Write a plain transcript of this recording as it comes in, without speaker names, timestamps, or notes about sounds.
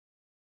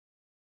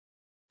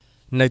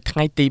នៅថ្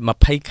ងៃទី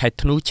20ខែ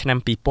ធ្នូឆ្នាំ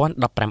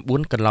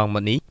2019កន្លងម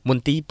កនេះម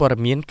ន្ទីរព័ត៌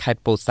មានខេត្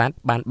តពោធិ៍សាត់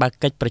បានបើក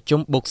កិច្ចប្រជុំ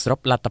បូកសរុប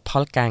លទ្ធផ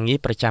លការងារ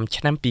ប្រចាំ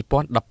ឆ្នាំ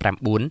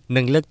2019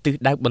និងលើកទិស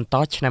ដៅបន្ត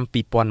ឆ្នាំ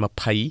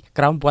2020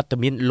ក្រោមវត្ត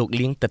មានលោក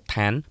លៀងទិដ្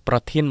ឋានប្រ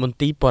ធានមន្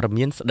ទីរព័ត៌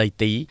មានស្ដី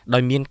ទីដោ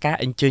យមានការ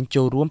អញ្ជើញ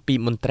ចូលរួមពី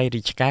មន្ត្រី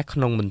រាជការក្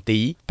នុងមន្ទី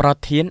រប្រ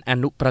ធានអ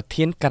នុប្រ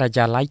ធានការិ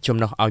យាល័យជំ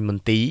នួសឲ្យម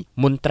ន្ទីរ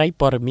មន្ត្រី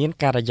ព័ត៌មាន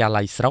ការិយា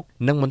ល័យស្រុក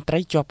និងមន្ត្រី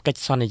ជាប់កិច្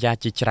ចសន្យា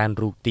ជាច្រើន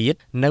រូបទៀត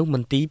នៅម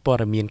ន្ទីរព័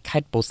ត៌មាន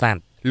ខេត្តពោធិ៍សា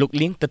ត់លោក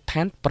លៀងទិដ្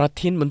ឋានប្រ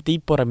ធានមន្ទីរ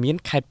ព័ត៌មាន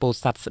ខេត្តពោ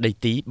ធិ៍សាត់ស្ដី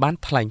ទីបាន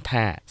ថ្លែង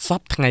ថាស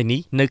ប្តាហ៍ថ្ងៃនេះ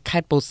នៅខេ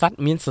ត្តពោធិ៍សាត់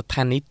មានស្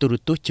ថានីយទូរ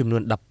ទស្សន៍ចំនួ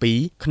ន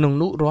12ក្នុង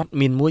នោះរដ្ឋ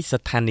មាន1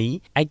ស្ថានីយ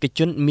ឯកជ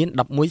នមាន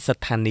11ស្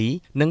ថានីយ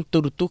និងទូ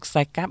រទស្សន៍ខ្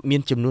សែកាបមា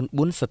នចំនួន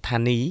4ស្ថា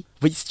នីយ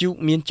វិទ្យុ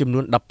មានចំនួ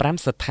ន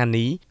15ស្ថា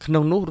នីយក្នុ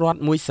ងនោះរដ្ឋ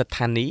1ស្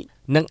ថានីយ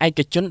និងឯក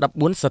ជន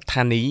14ស្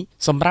ថានីយ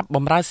សម្រាប់ប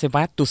ម្រើសេ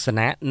វាទស្ស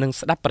នានិង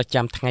ស្ដាប់ប្រ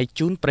ចាំថ្ងៃ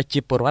ជូនប្រជា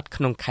ពលរដ្ឋ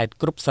ក្នុងខេត្ត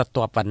គ្រប់ស្រ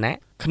ទាប់វណ្ណៈ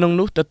ក្នុង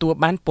នោះទទួល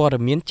បានព័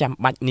ត៌មានចាំ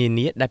បាច់នា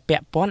នាដែលពា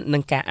ក់ព័ន្ធនឹ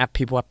ងការអ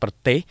ភិវឌ្ឍប្រ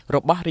ទេសរ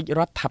បស់រាជរ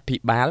ដ្ឋាភិ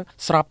បាល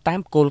ស្របតាម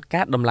គោល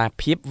ការណ៍ដំណា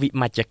ភាពវិ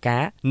មជ្ឈកា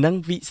រនិង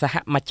វិសហ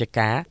មជ្ឈ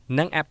ការ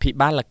និងអភិ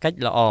បាលកិច្ច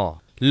ល្អ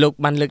លោក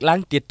បានលើកឡើង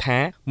ទៀតថា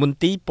មន្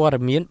ទីរព័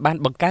ត៌មានបាន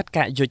បង្កើត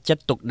ការយកចិត្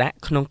តទុកដាក់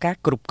ក្នុងការ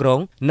គ្រប់គ្រង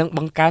និងប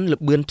ង្កើនល្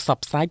បឿនផ្សព្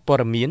វផ្សាយព័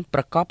ត៌មានប្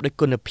រកបដោយ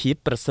គុណភាព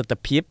ប្រសិទ្ធ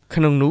ភាព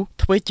ក្នុងនោះ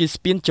ធ្វើជា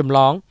ស្ពានចម្ល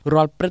ង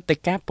រាល់ព្រឹត្តិ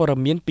ការណ៍ព័ត៌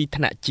មានពី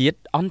ថ្នាក់ជាតិ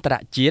អន្តរ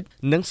ជាតិ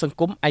និងសង្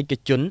គមឯក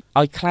ជន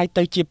ឲ្យคล้าย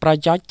ទៅជាប្រ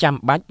យោជន៍ចាំ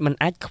បាច់មិន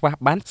អាចខ្វះ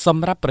បានស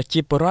ម្រាប់ប្រជា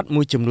ពលរដ្ឋ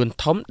មួយចំនួន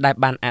ធំដែល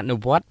បានអនុ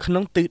វត្តក្នុ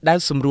ងទិសដៅ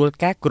សម្រួល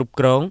ការគ្រប់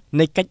គ្រង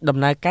នៃកិច្ចដំ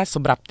ណើរការស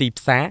ម្រាប់ទី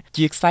ផ្សារ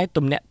ជាខ្សែ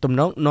ទំនាក់ទំ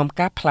នងនាំ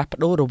ការផ្លាស់ប្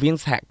ដូររវាង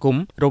សហគម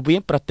ន៍រវា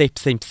ងប្រទេស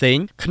ផ្សេង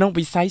ៗក្នុង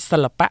វិស័យសិ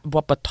ល្បៈវ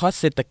ប្បធម៌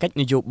សេដ្ឋកិច្ច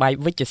នយោបាយ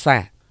វិទ្យាសា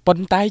ស្ត្រប៉ុ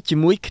ន្តែជា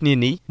មួយគ្នា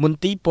នេះមន្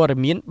ទីរព័ត៌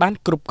មានបាន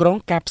គ្រប់គ្រង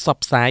ការផ្សព្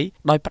វផ្សាយ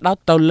ដោយផ្ដោត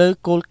ទៅលើ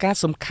គោលការ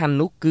ណ៍សំខាន់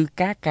នោះគឺ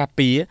ការការ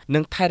ពារនិ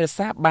ងថែរក្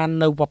សាបាន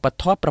នូវវប្ប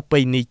ធម៌ប្រពៃ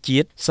ណីជា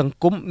តិសង្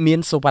គមមាន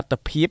សុវត្ថិ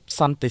ភាព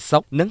សន្តិសុ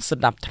ខនិងស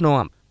ណ្ដាប់ធ្នា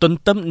ប់ទន្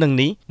ទឹមនឹង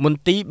នេះមន្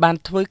ទីរបាន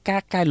ធ្វើកា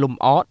រកែលម្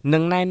អនិ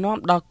ងណែនាំ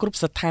ដល់គ្រប់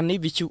ស្ថានីយ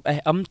វិទ្យុ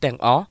FM ទាំង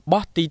អស់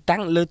បោះទីតាំ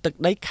ងលើទឹក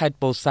ដីខេត្ត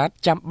ពោធិ៍សាត់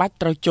ចាំបាច់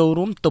ត្រូវចូល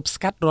រួមទប់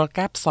ស្កាត់រាល់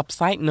ការផ្សព្វផ្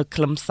សាយនៅ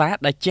ខ្លឹមសារ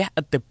ដែលជះ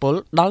ឥទ្ធិពល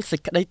ដល់សេច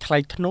ក្តីថ្លៃ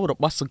ថ្នូររ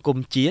បស់សង្គម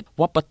ជាតិ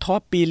វប្បធ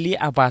ម៌ពាលា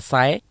អាវ៉ា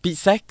សែពិ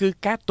សេសគឺ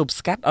ការទប់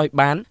ស្កាត់ឲ្យ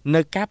បាន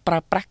នៅការប្រើ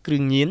ប្រាស់គ្រឿ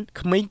ងញៀន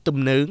ក្មេងទំ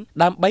នើង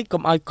ដើម្បី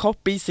កុំឲ្យខុស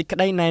ពីសេចក្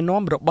តីណែ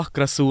នាំរបស់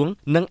ក្រសួង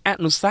និងអ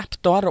នុសាសន៍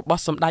ផ្ទាល់រប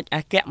ស់សម្ដេចអ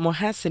គ្គម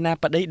ហាសេនា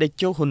បតីតេ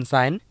ជោហ៊ុន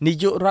សែននា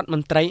យករដ្ឋម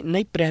ន្ត្រី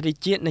នៃព្រះរា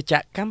ជាណាច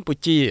ក្រកម្ពុ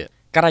ជា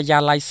ការិយា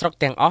ល័យស្រុក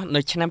ទាំងអស់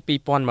នៅឆ្នាំ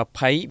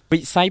2020វិ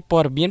ស័យព័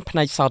ត៌មានផ្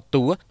នែកសោត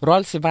តួរា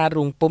ល់សេវា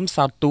រោងពុម្ព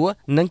សោតតួ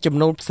និងចំ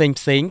ណូលផ្សេ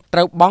ងត្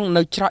រូវបង់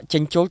នៅច្រកចេ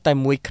ញចូលតែ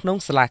មួយក្នុង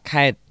សាលា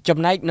ខេត្តចំ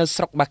ណែកនៅ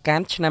ស្រុកបាកា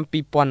នឆ្នាំ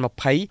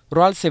2020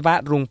រាល់សេវា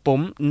រោងពុ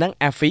ម្ពនិង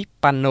អាហ្វីស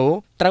ប៉ាណូ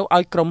ត្រូវ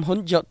ឲ្យក្រុមហ៊ុន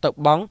យកទៅ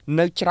បង់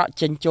នៅច្រក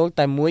ចេញចូល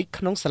តែមួយ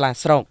ក្នុងសាលា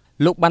ស្រុក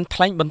លោកបានថ្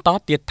លែងបន្ត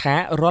ទៀតថា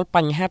រាល់ប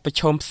ញ្ហាប្រ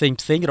ឈមផ្សេ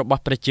ងៗរប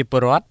ស់ប្រជាពល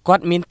រដ្ឋគា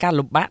ត់មានការ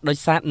លំបាកដោយ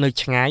សារនៅ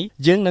ឆ្ងាយ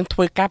យើងនឹងធ្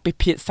វើការពិ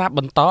ភាក្សាប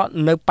ន្ត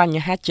នៅប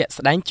ញ្ហាជាក់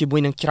ស្ដែងជាមួ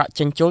យនឹងច្រក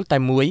ចេញចូលតែ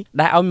មួយ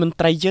ដែលឲ្យមន្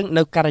ត្រីយើង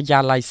នៅការិយា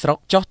ល័យស្រុក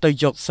ចុះទៅ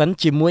យកសិន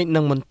ជាមួយនឹ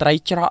ងមន្ត្រី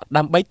ច្រក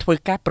ដើម្បីធ្វើ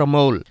ការប្រ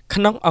មូល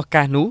ក្នុងឱ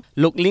កាសនោះ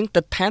លោកលៀង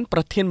ទិដ្ឋានប្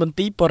រធានមន្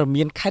ទីរព័ត៌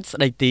មានខេត្តស្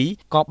ដីទី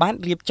ក៏បាន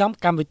រៀបចំ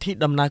កម្មវិធី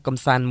ដំណើរក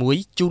ម្សាន្តមួយ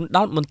ជូនដ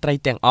ល់មន្ត្រី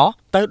ទាំងអស់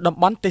ទៅតំ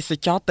បន់ទេស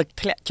ចរទឹក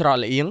ធ្លាក់ច្រក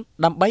លៀង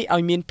ដើម្បីឲ្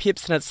យមានភាព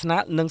ស្និទ្ធស្នា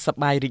លនិងស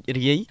ប្បាយរីក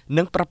រាយ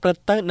និងប្រព្រឹត្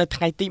តទៅនៅ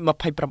ថ្ងៃទី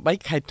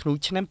28ខែធ្នូ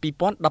ឆ្នាំ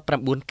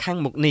2019ខាង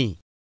មុខនេះ